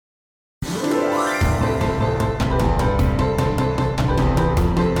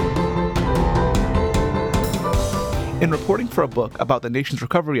In reporting for a book about the nation's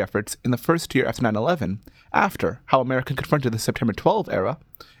recovery efforts in the first year after 9/11, after How America Confronted the September 12 era,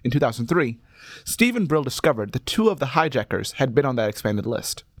 in 2003, Stephen Brill discovered that 2 of the hijackers had been on that expanded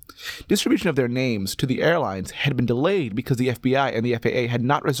list. Distribution of their names to the airlines had been delayed because the FBI and the FAA had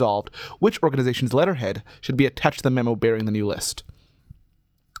not resolved which organization's letterhead should be attached to the memo bearing the new list.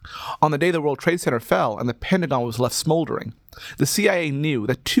 On the day the World Trade Center fell and the Pentagon was left smoldering, the CIA knew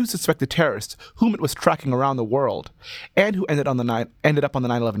that 2 suspected terrorists whom it was tracking around the world and who ended up on the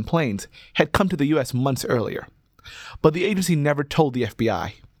 9/11 planes had come to the U.S. months earlier. But the agency never told the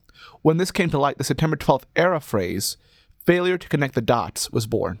FBI. When this came to light, the September 12th era phrase, failure to connect the dots, was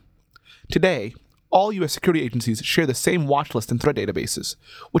born. Today, all U.S. security agencies share the same watch list and threat databases,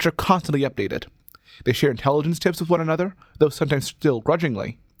 which are constantly updated. They share intelligence tips with one another, though sometimes still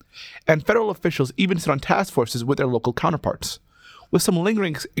grudgingly. And federal officials even sit on task forces with their local counterparts. With some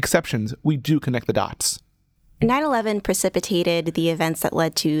lingering exceptions, we do connect the dots. 9/11 precipitated the events that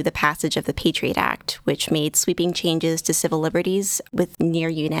led to the passage of the PATRIOT Act, which made sweeping changes to civil liberties with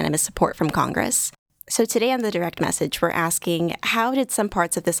near-unanimous support from Congress. So today on the direct message, we're asking, how did some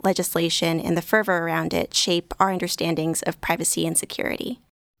parts of this legislation and the fervor around it shape our understandings of privacy and security?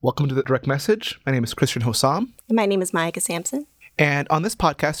 Welcome to the direct message. My name is Christian Hossam. My name is Myacah Sampson. And on this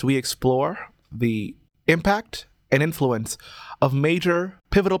podcast, we explore the impact and influence of major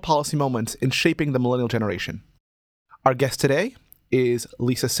pivotal policy moments in shaping the millennial generation. Our guest today is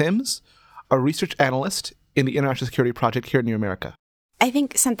Lisa Sims, a research analyst in the International Security Project here in America. I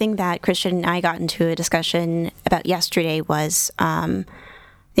think something that Christian and I got into a discussion about yesterday was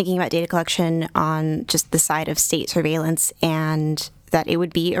thinking about data collection on just the side of state surveillance, and that it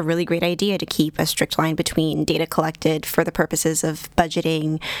would be a really great idea to keep a strict line between data collected for the purposes of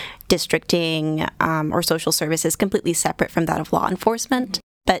budgeting, districting, or social services completely separate from that of law enforcement.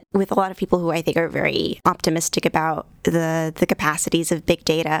 But with a lot of people who I think are very optimistic about the capacities of big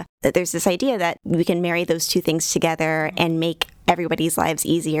data, that there's this idea that we can marry those 2 things together and make everybody's lives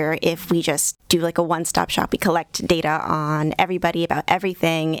easier if we just do like a one-stop shop. We collect data on everybody about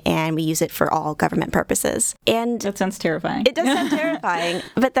everything, and we use it for all government purposes. And that sounds terrifying. It does sound terrifying,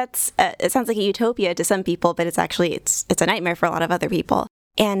 but that's it sounds like a utopia to some people, but it's actually it's a nightmare for a lot of other people.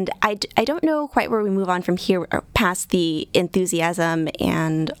 And I don't know quite where we move on from here, past the enthusiasm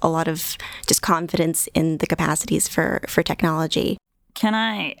and a lot of just confidence in the capacities for technology. Can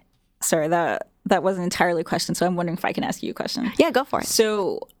I? Sorry, that wasn't entirely a question, so I'm wondering if I can ask you a question. Yeah, go for it.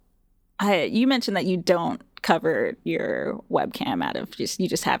 So you mentioned that you don't cover your webcam out of you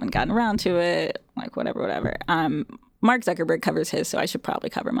just haven't gotten around to it, like whatever. Mark Zuckerberg covers his, so I should probably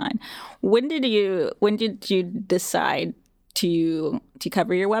cover mine. When did you decide to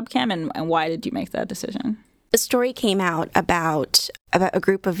cover your webcam, and why did you make that decision? A story came out about a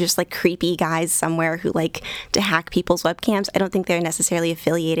group of just like creepy guys somewhere who like to hack people's webcams. I don't think they're necessarily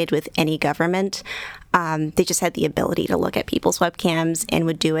affiliated with any government. They just had the ability to look at people's webcams and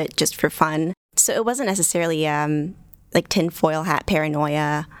would do it just for fun. So it wasn't necessarily like tinfoil hat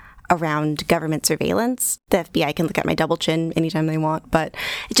paranoia around government surveillance. The FBI can look at my double chin anytime they want, but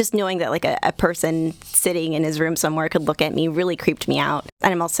just knowing that like a person sitting in his room somewhere could look at me really creeped me out.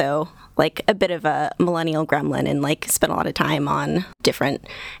 And I'm also like a bit of a millennial gremlin and like spent a lot of time on different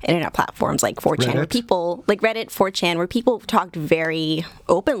internet platforms like 4chan, where people like Reddit, 4chan, where people talked very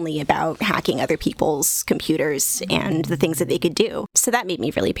openly about hacking other people's computers and the things that they could do. So that made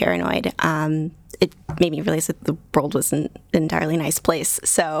me really paranoid. It made me realize that the world wasn't an entirely nice place.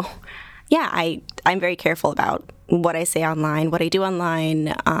 So yeah, I'm very careful about what I say online, what I do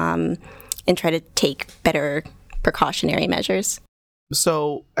online, and try to take better precautionary measures.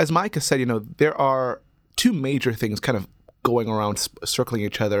 So, as Myacah said, there are 2 major things kind of going around, circling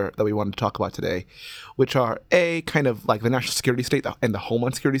each other that we wanted to talk about today, which are A, kind of like the national security state and the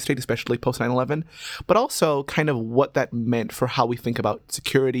homeland security state, especially post 9/11, but also kind of what that meant for how we think about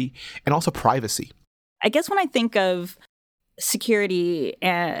security and also privacy. I guess when I think of security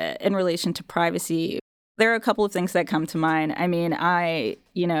in relation to privacy, there are a couple of things that come to mind. I mean, I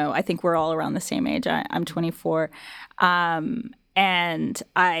think we're all around the same age. I'm 24. And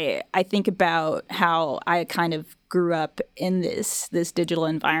I think about how I kind of grew up in this digital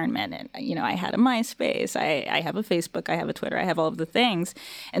environment. And, I had a MySpace, I have a Facebook, I have a Twitter, I have all of the things.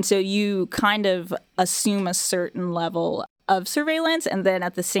 And so you kind of assume a certain level of surveillance. And then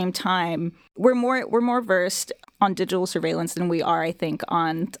at the same time, we're more versed on digital surveillance than we are, I think,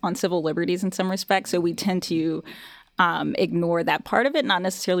 on civil liberties in some respects. So we tend to ignore that part of it, not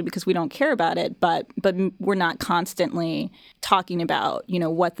necessarily because we don't care about it, but we're not constantly talking about,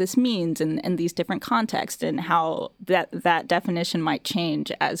 what this means in these different contexts and how that definition might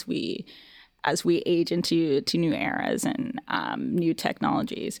change as we as we age into new eras and new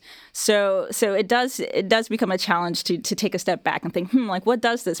technologies. So it does become a challenge to take a step back and think, like, what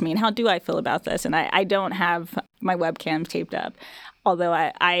does this mean? How do I feel about this? And I don't have my webcam taped up. Although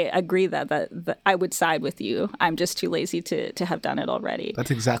I agree that I would side with you. I'm just too lazy to have done it already.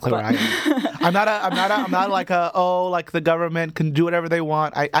 That's exactly right. I'm not like like the government can do whatever they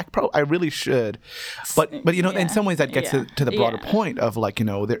want. I really should. But in some ways that gets to the broader point of like,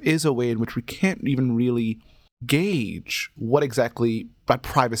 there is a way in which we can't even really gauge what exactly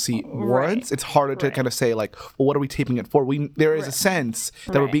privacy warrants. It's harder to kind of say like, well, what are we taping it for? There is a sense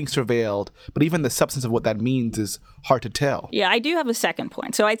that we're being surveilled, but even the substance of what that means is hard to tell. Yeah, I do have a second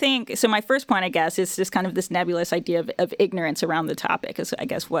point. So my first point, I guess, is just kind of this nebulous idea of ignorance around the topic is, I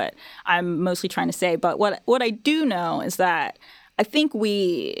guess, what I'm mostly trying to say. But what I do know is that I think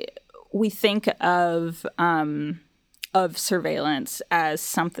we think of surveillance as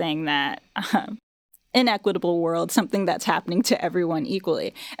something that inequitable world, something that's happening to everyone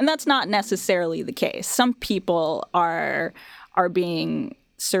equally. And that's not necessarily the case. Some people are being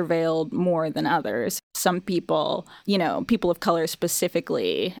surveilled more than others. Some people, people of color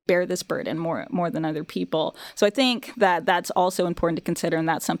specifically, bear this burden more than other people. So I think that that's also important to consider, and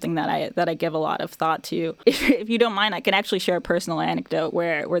that's something that I give a lot of thought to. If you don't mind, I can actually share a personal anecdote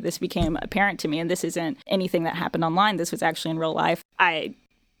where this became apparent to me, and this isn't anything that happened online. This was actually in real life.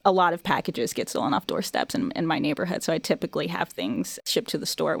 A lot of packages get stolen off doorsteps in my neighborhood, so I typically have things shipped to the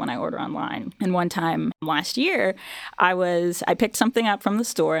store when I order online. And one time last year, I picked something up from the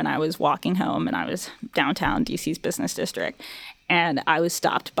store, and I was walking home, and I was downtown DC's business district, and I was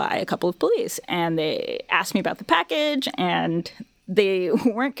stopped by a couple of police, and they asked me about the package, and they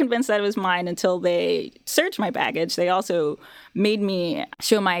weren't convinced that it was mine until they searched my baggage. They also made me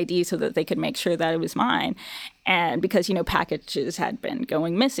show my ID so that they could make sure that it was mine. And because, packages had been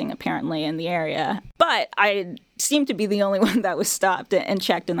going missing apparently in the area. But I seemed to be the only one that was stopped and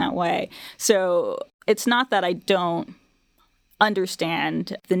checked in that way. So it's not that I don't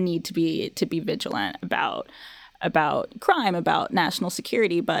understand the need to be vigilant about crime, about national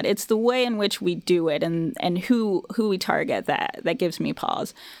security, but it's the way in which we do it and who we target that gives me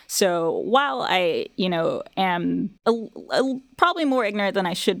pause. So while I, am probably more ignorant than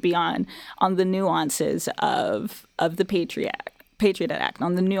I should be on the nuances of the PATRIOT Act,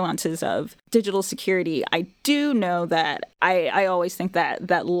 on the nuances of digital security, I do know that I always think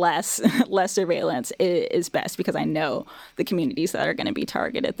that less surveillance is best, because I know the communities that are going to be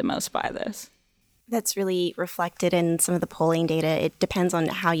targeted the most by this. That's really reflected in some of the polling data. It depends on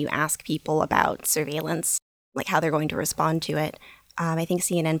how you ask people about surveillance, like how they're going to respond to it. I think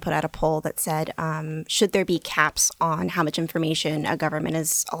CNN put out a poll that said, should there be caps on how much information a government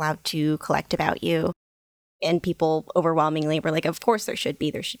is allowed to collect about you? And people overwhelmingly were like, of course there should be.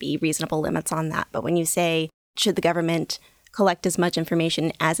 There should be reasonable limits on that. But when you say, should the government collect as much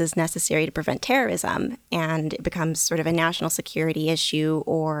information as is necessary to prevent terrorism, and it becomes sort of a national security issue,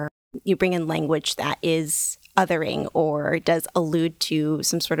 or you bring in language that is othering or does allude to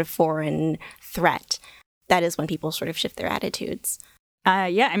some sort of foreign threat, that is when people sort of shift their attitudes.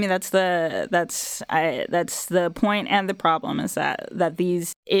 Yeah, I mean that's the point, and the problem is that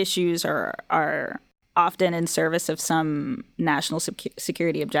these issues are often in service of some national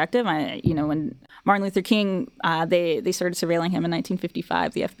security objective. When Martin Luther King, they started surveilling him in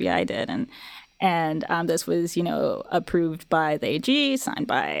 1955, the FBI did, and this was, approved by the AG, signed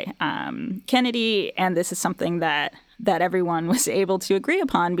by Kennedy. And this is something that everyone was able to agree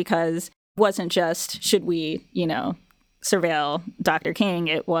upon, because it wasn't just, should we, surveil Dr. King?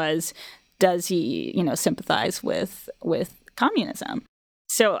 It was, does he, sympathize with communism?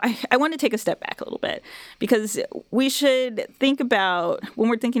 So I want to take a step back a little bit, because we should think about, when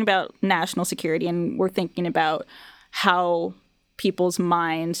we're thinking about national security and we're thinking about how people's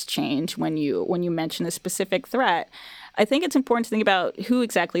minds change when you mention a specific threat, I think it's important to think about who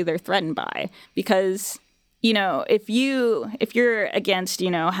exactly they're threatened by. Because, if you're against,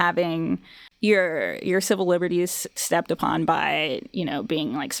 having your civil liberties stepped upon by,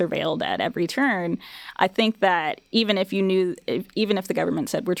 being like surveilled at every turn, I think that even if the government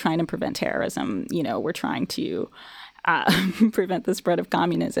said we're trying to prevent terrorism, we're trying to prevent the spread of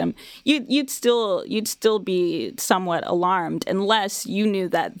communism, you'd still be somewhat alarmed, unless you knew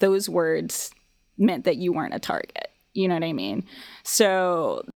that those words meant that you weren't a target. You know what I mean?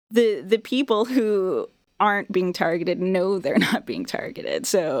 So the people who aren't being targeted know they're not being targeted.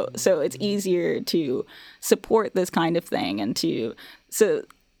 So it's easier to support this kind of thing, and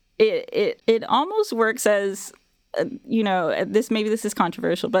it almost works as, this is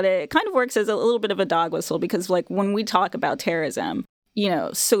controversial, but it kind of works as a little bit of a dog whistle, because like when we talk about terrorism,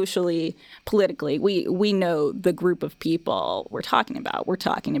 socially, politically, we know the group of people we're talking about. We're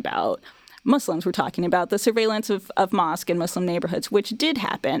talking about Muslims. We're talking about the surveillance of mosque and Muslim neighborhoods, which did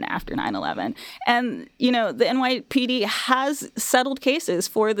happen after 9/11. And, the NYPD has settled cases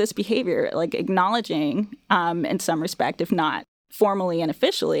for this behavior, like acknowledging, in some respect, if not formally and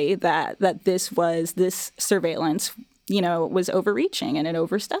officially, that this surveillance, was overreaching and it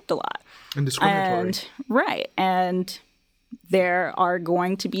overstepped a lot. And discriminatory. And there are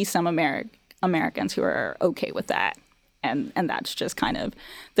going to be some Americans who are okay with that. And that's just kind of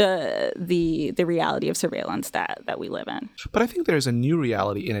the reality of surveillance that we live in. But I think there's a new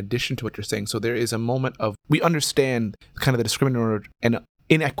reality in addition to what you're saying. So there is a moment of, we understand kind of the discriminatory and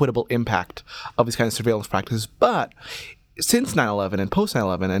inequitable impact of these kind of surveillance practices. But since 9/11 and post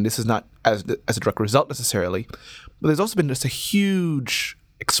 9/11, and this is not as a direct result necessarily, but there's also been just a huge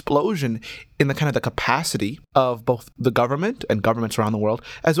explosion in the kind of the capacity of both the government and governments around the world,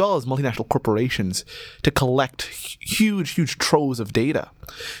 as well as multinational corporations, to collect huge troves of data.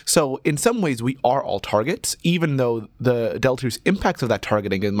 So in some ways, we are all targets, even though the deleterious impacts of that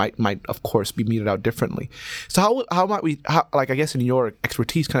targeting might of course be meted out differently. So how might we, I guess in your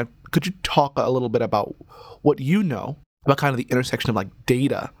expertise, kind of, could you talk a little bit about what you know about kind of the intersection of like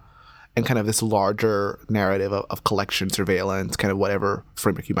data and kind of this larger narrative of collection, surveillance, kind of whatever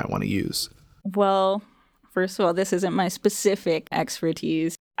framework you might want to use? Well, first of all, this isn't my specific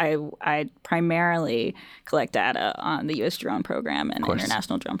expertise. I primarily collect data on the U.S. drone program and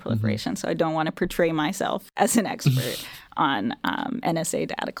international drone proliferation, so I don't want to portray myself as an expert on NSA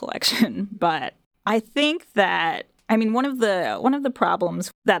data collection. But I think that, one of the problems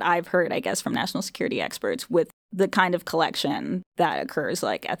that I've heard, I guess, from national security experts with the kind of collection that occurs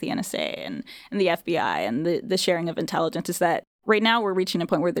like at the NSA and the FBI and the sharing of intelligence is that right now we're reaching a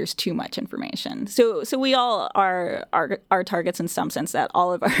point where there's too much information. So we all are targets in some sense, that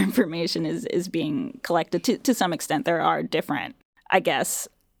all of our information is being collected to some extent. There are different, I guess,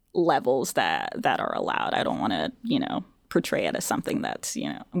 levels that are allowed. I don't want to, portray it as something that's,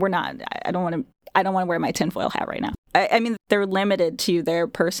 we're not. I don't want to wear my tinfoil hat right now. They're limited to their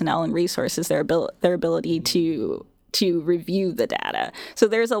personnel and resources, their ability to review the data. So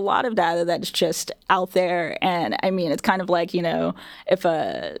there's a lot of data that's just out there, and it's kind of like, if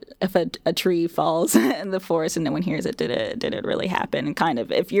a tree falls in the forest and no one hears it, did it really happen? And kind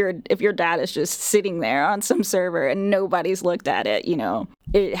of if your data is just sitting there on some server and nobody's looked at it,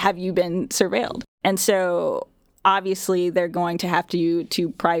 have you been surveilled? And so obviously they're going to have to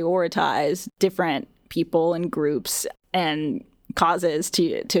prioritize different people and groups and causes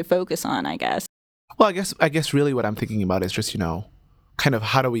to focus on, I guess. Well, I guess really what I'm thinking about is just, kind of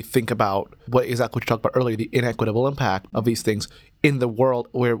how do we think about what you talked about earlier, the inequitable impact of these things in the world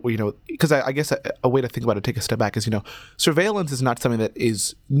where, because I guess a way to think about it, take a step back, is, surveillance is not something that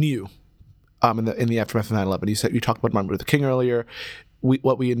is new in the aftermath of 9/11. You talked about Martin Luther King earlier.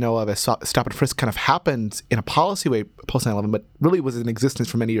 What we know of as stop and frisk kind of happened in a policy way post 9/11, but really was in existence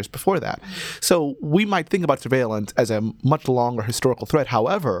for many years before that. So we might think about surveillance as a much longer historical threat.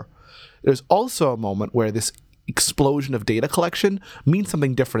 However, there's also a moment where this explosion of data collection means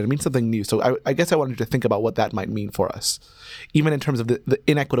something different. It means something new. So I guess I wanted to think about what that might mean for us, even in terms of the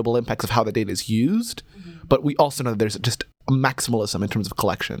inequitable impacts of how the data is used. But we also know that there's just a maximalism in terms of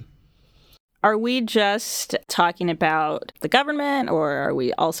collection. Are we just talking about the government, or are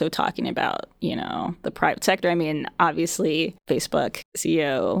we also talking about, the private sector? Obviously, Facebook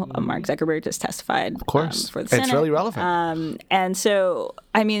CEO Mark Zuckerberg just testified, of course, for the Senate. It's really relevant. And so,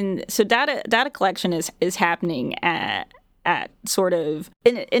 so data collection is happening at sort of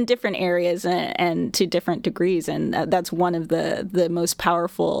in different areas and to different degrees, and that's one of the most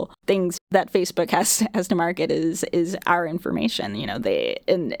powerful things that Facebook has to market is our information. They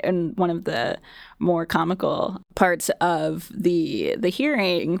in one of the more comical parts of the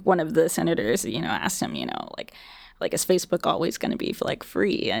hearing, one of the senators asked him, like, is Facebook always going to be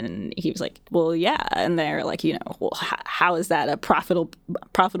free? And he was like, well, yeah. And they're like, well, how is that a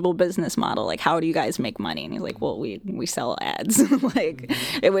profitable business model? Like, how do you guys make money? And he's like, well, we sell ads,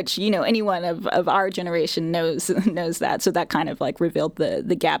 which, anyone of our generation knows that. So that kind of revealed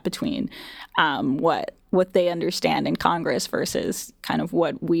the gap between what they understand in Congress versus kind of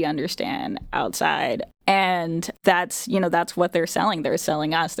what we understand outside. And that's what they're selling. They're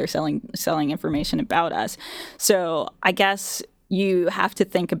selling us. They're selling information about us. So I guess you have to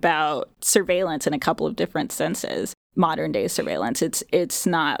think about surveillance in a couple of different senses. Modern day surveillance, it's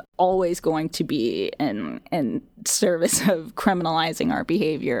not always going to be in service of criminalizing our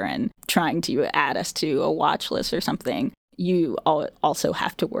behavior and trying to add us to a watch list or something. you also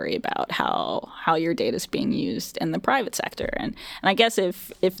have to worry about how your data is being used in the private sector. And I guess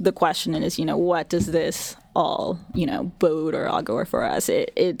if the question is, what does this all, bode or augur for us,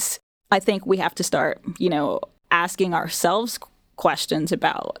 it's I think we have to start, asking ourselves questions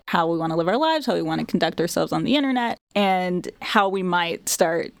about how we want to live our lives, how we want to conduct ourselves on the internet, and how we might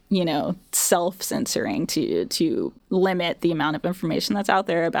start, self-censoring to limit the amount of information that's out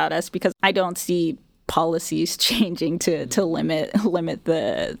there about us, because I don't see policies changing to limit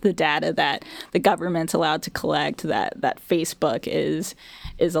the data that the government's allowed to collect, that Facebook is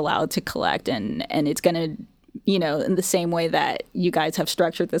allowed to collect, and it's going to, in the same way that you guys have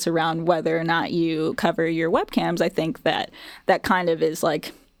structured this around whether or not you cover your webcams. I think that kind of is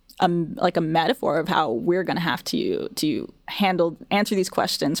like a metaphor of how we're going to have to answer these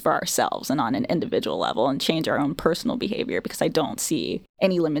questions for ourselves and on an individual level, and change our own personal behavior, because I don't see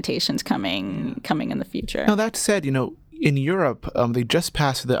any limitations coming in the future. Now, that said, in Europe, they just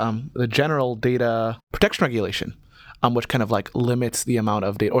passed the General Data Protection Regulation, which kind of like limits the amount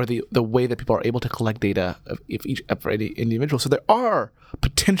of data, or the way that people are able to collect data for any individual. So there are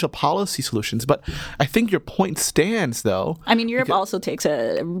potential policy solutions, but I think your point stands, though. I mean, Europe also takes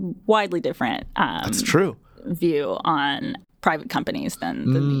a widely different that's true view on private companies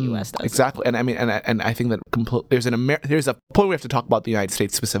than the U.S. does. Exactly, and I mean, and I think that there's a point we have to talk about the United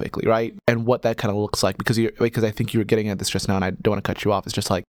States specifically, right, and what that kind of looks like, because I think you were getting at this just now, and I don't want to cut you off. It's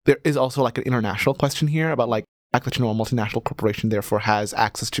just like there is also like an international question here about like the fact that a multinational corporation therefore has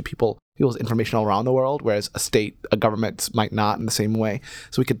access to people's information all around the world, whereas a government might not in the same way.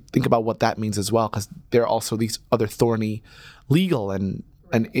 So we could think about what that means as well, because there are also these other thorny legal and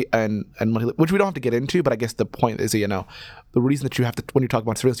which we don't have to get into, but I guess the point is, the reason that you have to, when you talk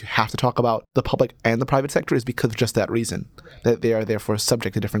about surveillance, you have to talk about the public and the private sector is because of just that reason, that they are therefore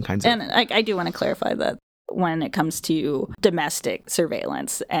subject to different kinds of... And I do want to clarify that when it comes to domestic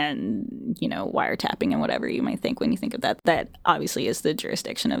surveillance and, wiretapping and whatever you might think when you think of that obviously is the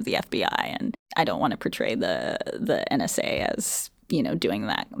jurisdiction of the FBI. And I don't want to portray the NSA as, doing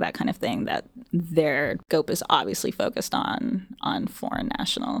that kind of thing, that their scope is obviously focused on foreign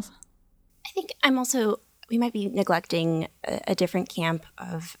nationals. I think we might be neglecting a different camp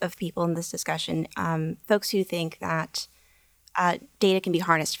of people in this discussion. Folks who think that data can be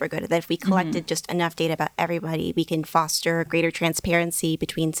harnessed for good, that if we collected just enough data about everybody, we can foster greater transparency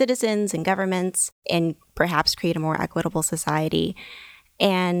between citizens and governments and perhaps create a more equitable society.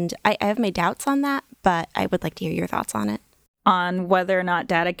 And I have my doubts on that, but I would like to hear your thoughts on it. On whether or not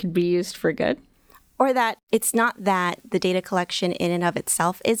data could be used for good? Or that it's not that the data collection in and of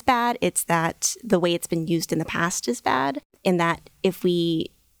itself is bad, it's that the way it's been used in the past is bad, and that if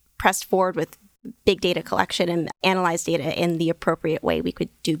we pressed forward with big data collection and analyze data in the appropriate way, we could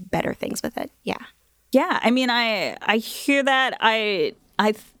do better things with it. Yeah. I mean, I hear that.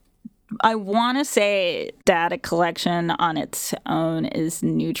 I want to say data collection on its own is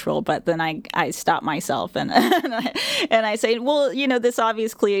neutral, but then I stop myself and I say, well, this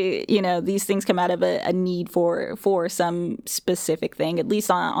obviously, these things come out of a need for some specific thing, at least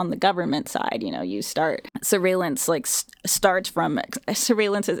on the government side. You start surveillance, starts from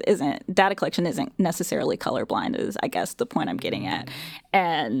surveillance data collection isn't necessarily colorblind, is I guess the point I'm getting at.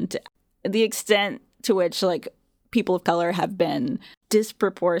 And the extent to which people of color have been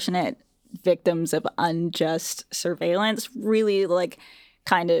disproportionate victims of unjust surveillance really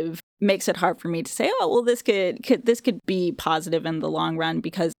kind of makes it hard for me to say, oh, well, this could be positive in the long run,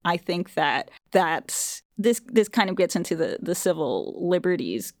 because I think that this kind of gets into the civil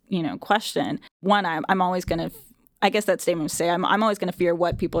liberties, question. One, I'm always going to, I guess that statement would say, I'm always going to fear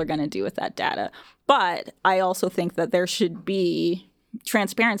what people are going to do with that data. But I also think that there should be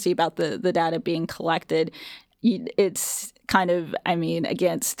transparency about the data being collected. It's kind of,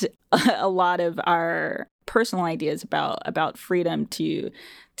 against a lot of our personal ideas about freedom to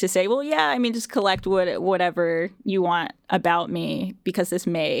say, well, yeah, just collect whatever you want about me, because this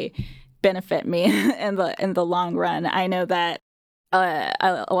may benefit me in the long run. I know that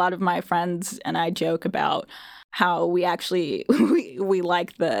a lot of my friends and I joke about how we actually we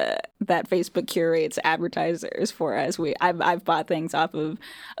like that Facebook curates advertisers for us. I've bought things off of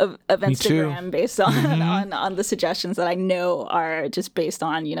Instagram based on the suggestions that I know are just based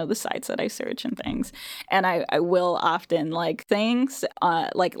on the sites that I search and things. And I will often like things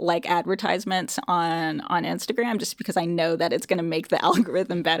like advertisements on Instagram, just because I know that it's going to make the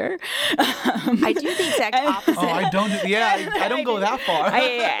algorithm better. I do the exact opposite. Oh, I don't. Yeah, I don't go that far.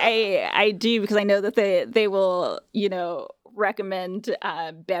 I do, because I know that they will recommend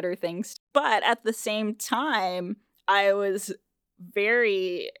better things. But at the same time, I was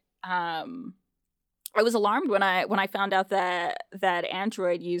very I was alarmed when I found out that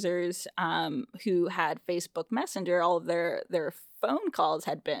Android users who had Facebook Messenger, all of their phone calls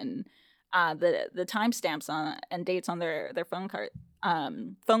had been the timestamps on and dates on their phone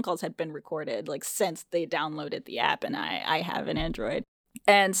calls had been recorded like since they downloaded the app, and I have an Android,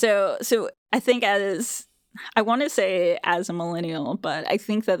 and so I think I want to say as a millennial, but I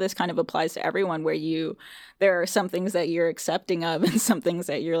think that this kind of applies to everyone where there are some things that you're accepting of and some things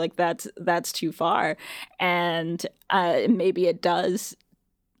that you're like, that's too far. And maybe it does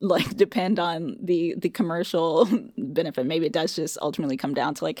like depend on the commercial benefit. Maybe it does just ultimately come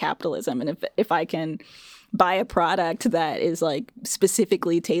down to like capitalism. And if I can buy a product that is like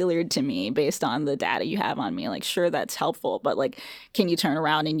specifically tailored to me based on the data you have on me, like sure, that's helpful, but like can you turn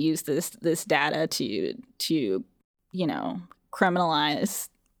around and use this data to criminalize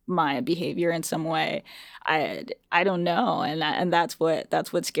my behavior in some way? I don't know, and that's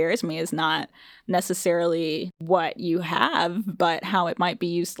what scares me, is not necessarily what you have but how it might be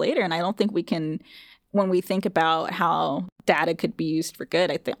used later. And I don't think we can, when we think about how data could be used for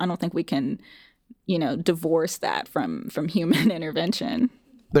good, I don't think we can divorce that from human intervention.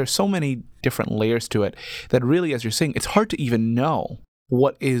 There's so many different layers to it that really, as you're saying, it's hard to even know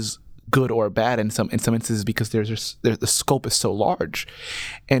what is good or bad in some instances, because the scope is so large.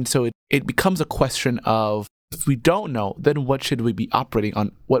 And so it becomes a question of, if we don't know, then what should we be operating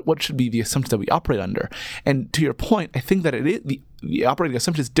on? What should be the assumptions that we operate under? And to your point, I think that it is the operating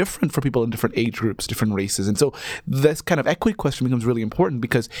assumption is different for people in different age groups, different races. And so this kind of equity question becomes really important,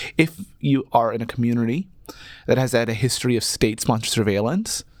 because if you are in a community that has had a history of state-sponsored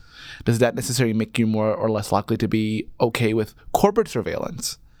surveillance, does that necessarily make you more or less likely to be okay with corporate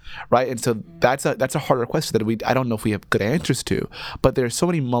surveillance? Right. And so that's a harder question that I don't know if we have good answers to, but there's so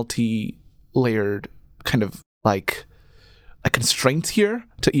many multi-layered kind of like constraints here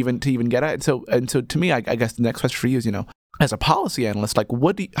to even get at. And so to me, I guess the next question for you is, as a policy analyst, like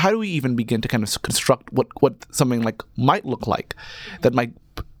how do we even begin to kind of construct what something like might look like that might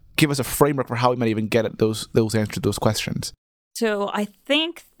give us a framework for how we might even get at those answers to those questions? So I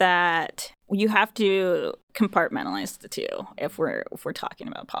think that you have to compartmentalize the two if we're talking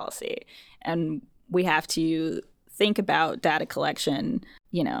about policy, and we have to think about data collection,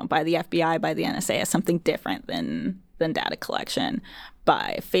 by the FBI, by the NSA, as something different than data collection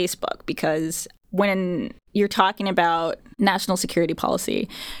by Facebook, because when you're talking about national security policy,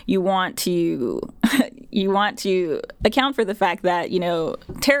 you want to account for the fact that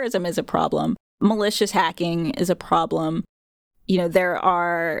terrorism is a problem, malicious hacking is a problem. There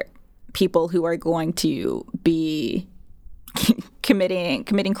are people who are going to be committing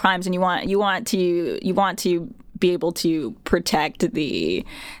crimes, and you want to be able to protect the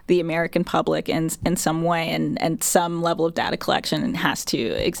American public in some way, and some level of data collection has to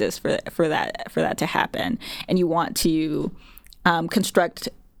exist for that to happen. And you want to construct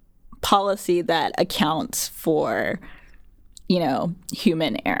policy that accounts for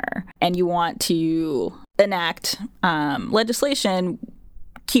human error, and you want to enact legislation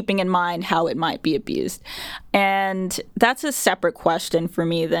keeping in mind how it might be abused. And that's a separate question for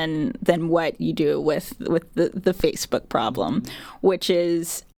me than what you do with the Facebook problem, which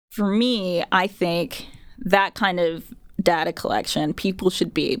is, for me, I think that kind of data collection people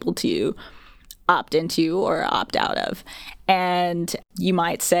should be able to opt into or opt out of. And you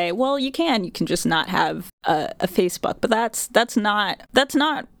might say, well, you can just not have a Facebook, but that's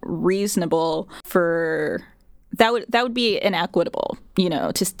not reasonable. For that would be inequitable,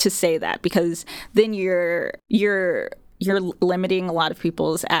 to say that, because then you're limiting a lot of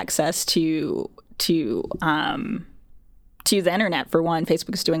people's access to the internet. For one,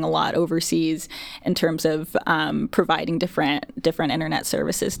 Facebook is doing a lot overseas in terms of providing different internet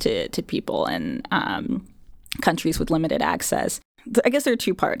services to people in countries with limited access. I guess there are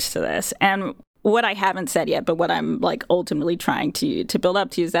two parts to this, and what I haven't said yet, but what I'm like ultimately trying to build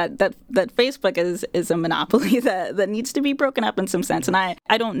up to, is that Facebook is a monopoly that needs to be broken up in some sense. And I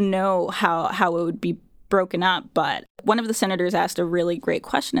don't know how it would be broken up, but one of the senators asked a really great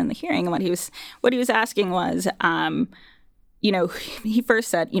question in the hearing, and what he was asking was, he first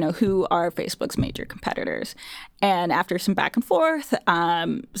said, who are Facebook's major competitors? And after some back and forth,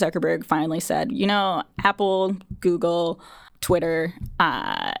 Zuckerberg finally said, Apple, Google, Twitter,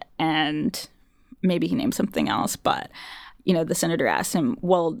 and maybe he named something else. But, the senator asked him,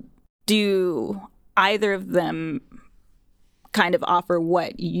 well, do either of them kind of offer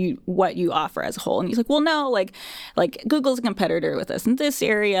what you offer as a whole? And he's like, well, no, like Google's a competitor with us in this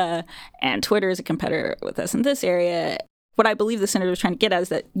area, and Twitter is a competitor with us in this area. What I believe the senator was trying to get at is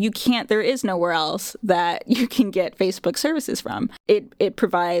that there is nowhere else that you can get Facebook services from. It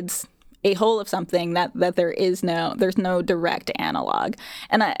provides a whole of something that there's no direct analog.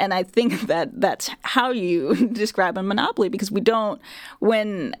 And I think that that's how you describe a monopoly, because we don't,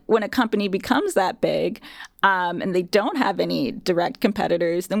 when a company becomes that big, and they don't have any direct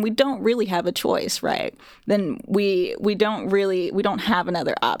competitors, then we don't really have a choice, right? Then we don't have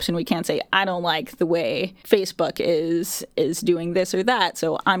another option. We can't say, I don't like the way Facebook is doing this or that,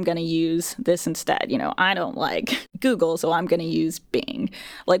 so I'm going to use this instead. I don't like Google, so I'm going to use Bing.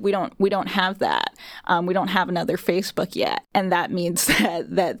 Like we don't have that. We don't have another Facebook yet, and that means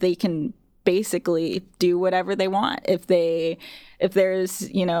that they can basically do whatever they want. If there's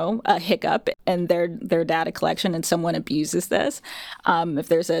a hiccup in their data collection and someone abuses this, if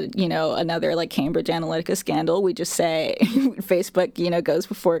there's another like Cambridge Analytica scandal, we just say Facebook goes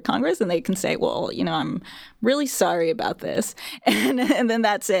before Congress and they can say, well, I'm really sorry about this, and then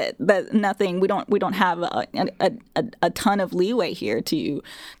that's it. That nothing. We don't have a ton of leeway here to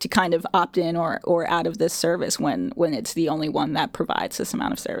kind of opt in or out of this service when it's the only one that provides this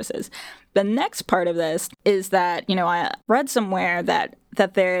amount of services. The next part of this is that, I read somewhere that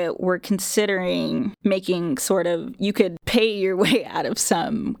they were considering making sort of, you could pay your way out of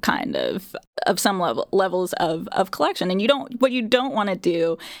some kind of some levels of collection. And what you don't want to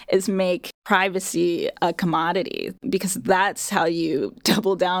do is make privacy a commodity, because that's how you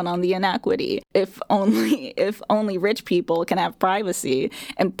double down on the inequity. If only rich people can have privacy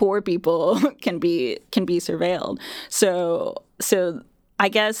and poor people can be surveilled. So I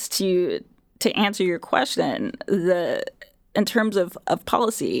guess to answer your question, in terms of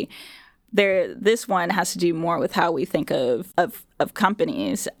policy, this one has to do more with how we think of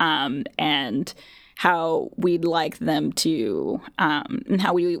companies, and how we'd like them to, and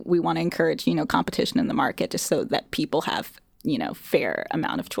how we want to encourage competition in the market, just so that people have fair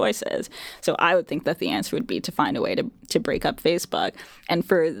amount of choices. So I would think that the answer would be to find a way to break up Facebook. And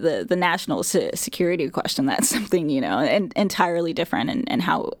for the national security question, that's something entirely different, and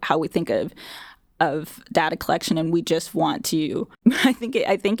how we think of data collection. And we just want to, I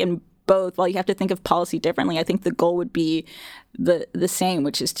think in both, while you have to think of policy differently, I think the goal would be the same,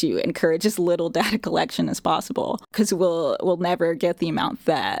 which is to encourage as little data collection as possible, because we'll never get the amount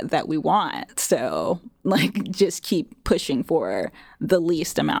that we want. So just keep pushing for the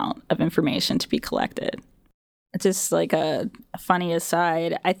least amount of information to be collected. Just like a funny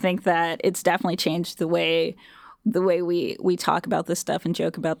aside, I think that it's definitely changed the way we talk about this stuff and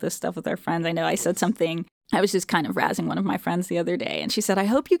joke about this stuff with our friends. I know I said something, I was just kind of razzing one of my friends the other day, and she said, I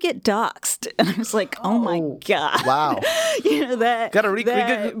hope you get doxxed. And I was like, oh my God. Wow. That. Got to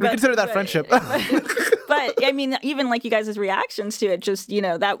reconsider that friendship. But I mean, even like you guys' reactions to it, just,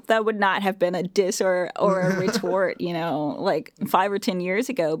 that would not have been a diss or a retort, like 5 or 10 years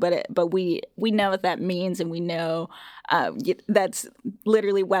ago. But we know what that means, and we know that's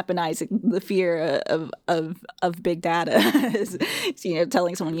literally weaponizing the fear of big data. Is,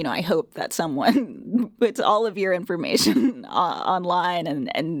 telling someone, I hope that someone puts all of your information online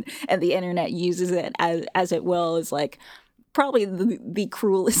and the internet uses it as it will, is like probably the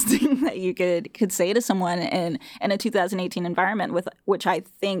cruelest thing that you could say to someone in a 2018 environment, with which I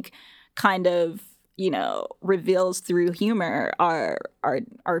think kind of reveals through humor our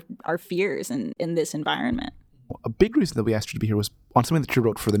fears in this environment. A big reason that we asked you to be here was on something that you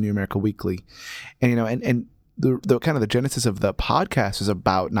wrote for the New America Weekly, and and the kind of the genesis of the podcast is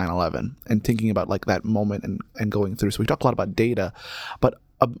about 9/11 and thinking about like that moment and going through. So we talk a lot about data, but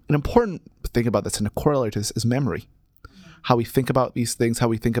an important thing about this and a corollary to this is memory. How we think about these things, how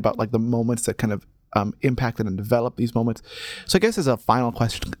we think about like the moments that kind of impacted and developed these moments. So I guess as a final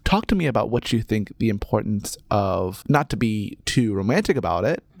question, talk to me about what you think the importance of, not to be too romantic about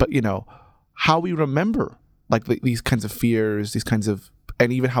it, but how we remember like these kinds of fears, these kinds of,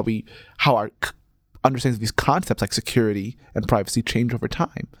 and even how our understanding of these concepts like security and privacy change over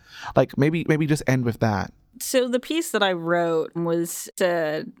time. Like maybe just end with that. So the piece that I wrote was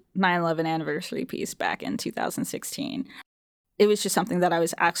a 9/11 anniversary piece back in 2016. It was just something that I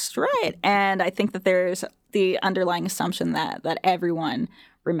was asked to write, and I think that there's the underlying assumption that everyone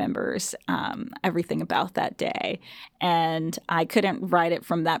remembers everything about that day, and I couldn't write it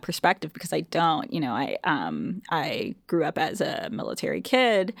from that perspective because I don't. I grew up as a military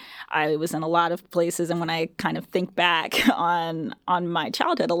kid. I was in a lot of places, and when I kind of think back on my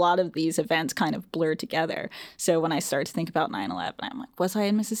childhood, a lot of these events kind of blur together. So when I start to think about 9/11, I'm like, was I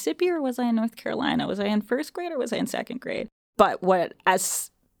in Mississippi or was I in North Carolina? Was I in first grade or was I in second grade? But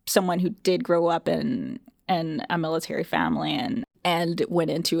as someone who did grow up in a military family and and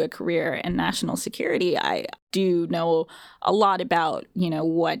went into a career in national security, I do know a lot about,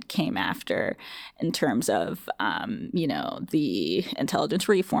 what came after in terms of, the Intelligence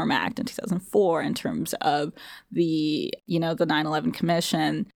Reform Act in 2004, in terms of the 9/11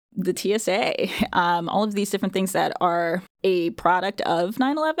 Commission, the TSA, all of these different things that are a product of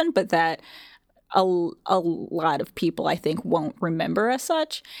 9/11, but that a lot of people, I think, won't remember as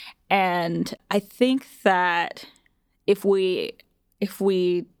such. And I think that if we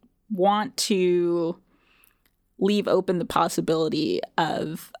want to leave open the possibility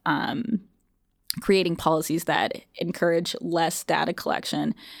of creating policies that encourage less data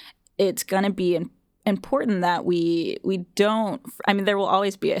collection, it's going to be important that we don't, there will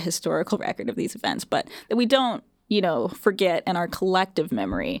always be a historical record of these events, but that we don't, forget in our collective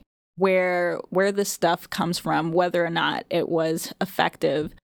memory where this stuff comes from, whether or not it was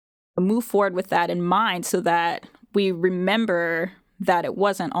effective. Move forward with that in mind so that we remember that it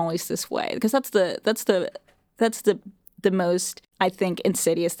wasn't always this way, because that's the most, I think,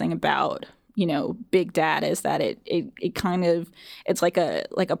 insidious thing about big data, is that it kind of, it's like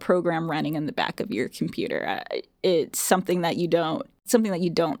a program running in the back of your computer. It's something that you don't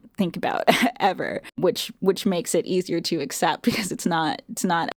think about ever, which makes it easier to accept, because it's not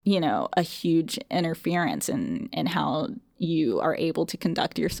a huge interference in how you are able to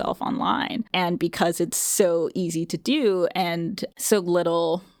conduct yourself online. And because it's so easy to do and so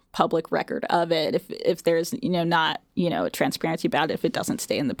little public record of it, if there's not transparency about it, if it doesn't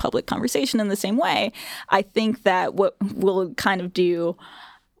stay in the public conversation in the same way, I think that what we'll kind of do,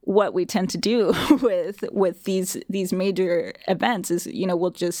 what we tend to do with these major events, is we'll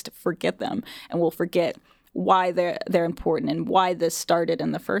just forget them, and we'll forget why they're important and why this started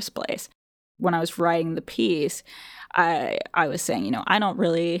in the first place. When I was writing the piece, I was saying, I don't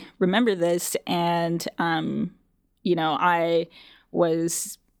really remember this, and I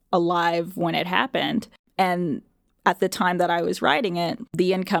was alive when it happened, and at the time that I was writing it,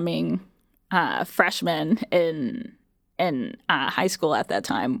 the incoming freshmen in high school at that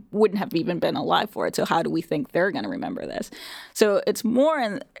time wouldn't have even been alive for it. So how do we think they're going to remember this? So it's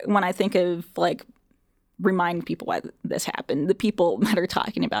more when I think of reminding people why this happened, the people that are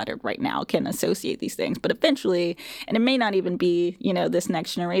talking about it right now can associate these things. But eventually, and it may not even be, this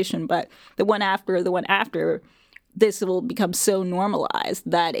next generation, but the one after, this will become so normalized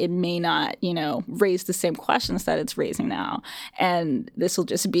that it may not, raise the same questions that it's raising now. And this will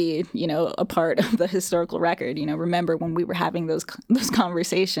just be, a part of the historical record. Remember when we were having those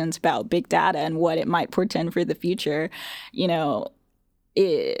conversations about big data and what it might portend for the future, now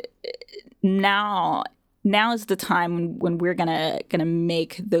is the time when we're gonna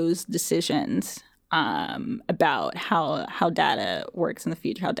make those decisions about how data works in the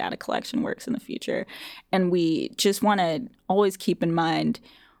future, how data collection works in the future. And we just want to always keep in mind,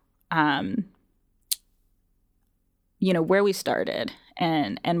 where we started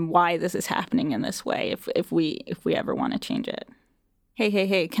and why this is happening in this way, if we ever want to change it.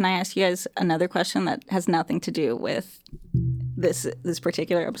 Hey, can I ask you guys another question that has nothing to do with this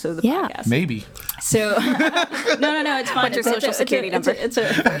particular episode of the podcast? Maybe. So, no, it's fine. What's your social security number? It's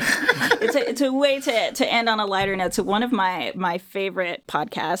a way to end on a lighter note. So one of my favorite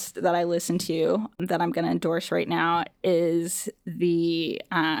podcasts that I listen to, that I'm going to endorse right now, is the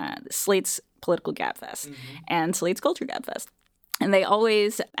Slate's Political Gabfest and Slate's Culture Gabfest. And they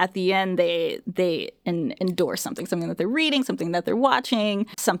always, at the end, they endorse something that they're reading, something that they're watching,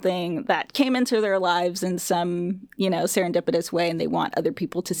 something that came into their lives in some, serendipitous way, and they want other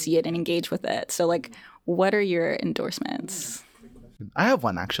people to see it and engage with it. So, what are your endorsements? I have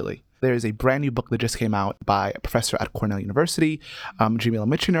one, actually. There is a brand new book that just came out by a professor at Cornell University, Jamila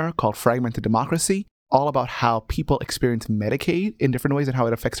Michener, called Fragmented Democracy, all about how people experience Medicaid in different ways and how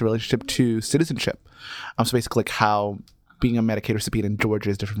it affects the relationship to citizenship. So basically, how being a Medicaid recipient in Georgia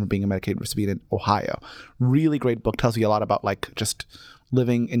is different from being a Medicaid recipient in Ohio. Really great book. Tells you a lot about just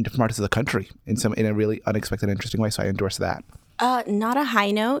living in different parts of the country in a really unexpected, interesting way. So I endorse that. Not a high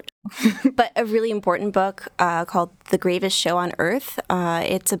note, but a really important book called The Gravest Show on Earth.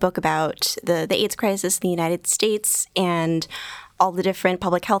 It's a book about the AIDS crisis in the United States and all the different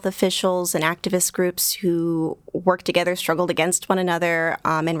public health officials and activist groups who worked together, struggled against one another,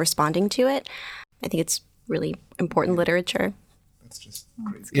 and responding to it. I think it's really important literature. That's just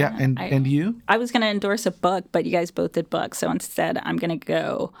great. Yeah, and you? I was going to endorse a book, but you guys both did books. So instead, I was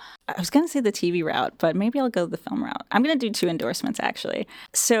going to say the TV route, but maybe I'll go the film route. I'm going to do two endorsements, actually.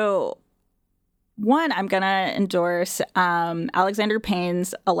 So one, I'm going to endorse Alexander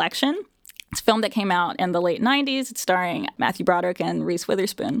Payne's Election. It's a film that came out in the late 90s. It's starring Matthew Broderick and Reese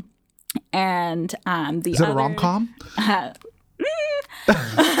Witherspoon. And Is it a rom-com?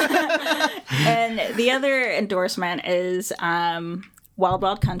 And the other endorsement is Wild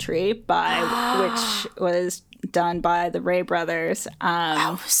Wild Country, which was done by the Ray brothers.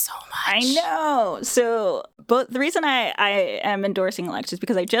 That was so much. I know. So, but the reason I am endorsing Election is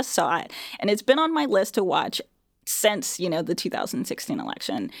because I just saw it, and it's been on my list to watch since, the 2016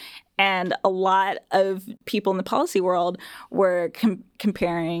 election. And a lot of people in the policy world were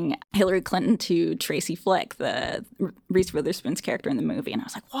comparing Hillary Clinton to Tracy Flick, the Reese Witherspoon's character in the movie. And I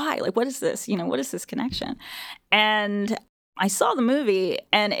was like, why? Like, what is this? What is this connection? And I saw the movie,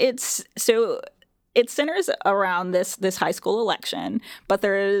 and it centers around this high school election, but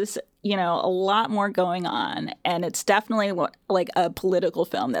there's, a lot more going on. And it's definitely like a political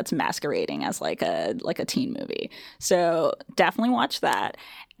film that's masquerading as like a teen movie. So definitely watch that.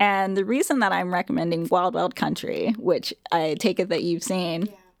 And the reason that I'm recommending Wild Wild Country, which I take it that you've seen,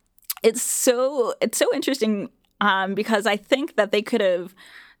 it's so interesting because I think that they could have.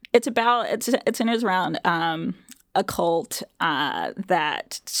 It centers around a cult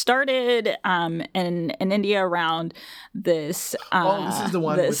that started in India around this. This is the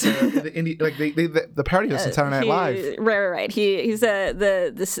one with the indie, like the parody host in Saturday Night Live. Right. He's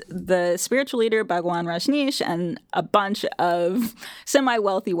the spiritual leader Bhagwan Rajneesh, and a bunch of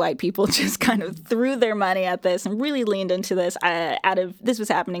semi-wealthy white people just kind of threw their money at this and really leaned into this. This was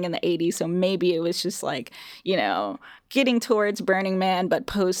happening in the 80s, so maybe it was just like getting towards Burning Man, but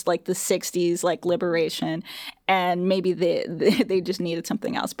post like the 60s, like liberation, and maybe they just needed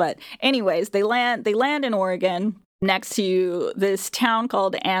something else. But anyways, they land in Oregon next to this town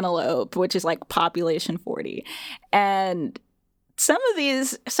called Antelope, which is like population 40, and some of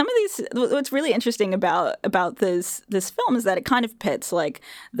these. What's really interesting about this film is that it kind of pits like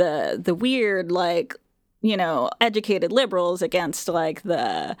the weird, like educated liberals against like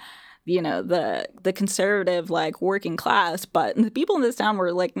the conservative, like working class. But the people in this town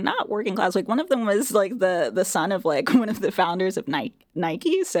were like not working class. Like one of them was like the son of like one of the founders of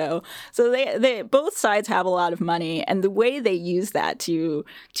Nike. So they both sides have a lot of money, and the way they use that to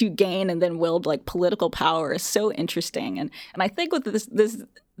gain and then wield like political power is so interesting. And I think with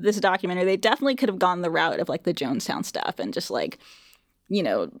this documentary, they definitely could have gone the route of like the Jonestown stuff and just like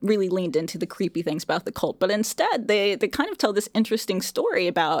really leaned into the creepy things about the cult. But instead, they kind of tell this interesting story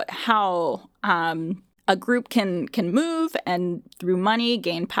about how a group can move and through money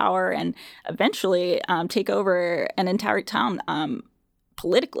gain power and eventually take over an entire town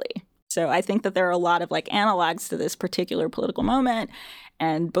politically. So I think that there are a lot of like analogs to this particular political moment,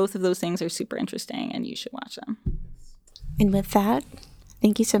 and both of those things are super interesting, and you should watch them. And with that,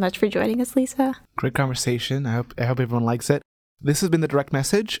 thank you so much for joining us, Lisa. Great conversation. I hope everyone likes it. This has been The Direct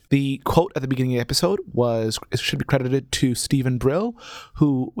Message. The quote at the beginning of the episode should be credited to Stephen Brill,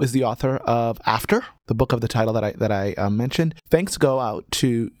 who is the author of After, the book of the title that I mentioned. Thanks go out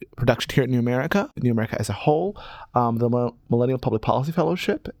to production here at New America as a whole, the Millennial Public Policy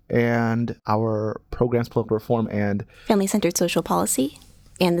Fellowship, and our programs, Political Reform and Family-Centered Social Policy,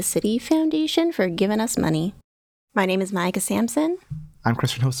 and the City Foundation for giving us money. My name is Myacah Sampson. I'm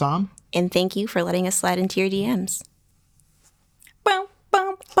Christian Hossam. And thank you for letting us slide into your DMs. Bum,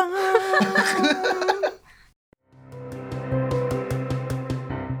 bum, bum.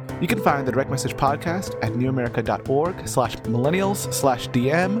 You can find the Direct Message podcast at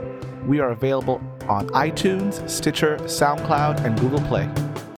newaamerica.org/millennials/DM. We are available on iTunes, Stitcher, SoundCloud, and Google Play.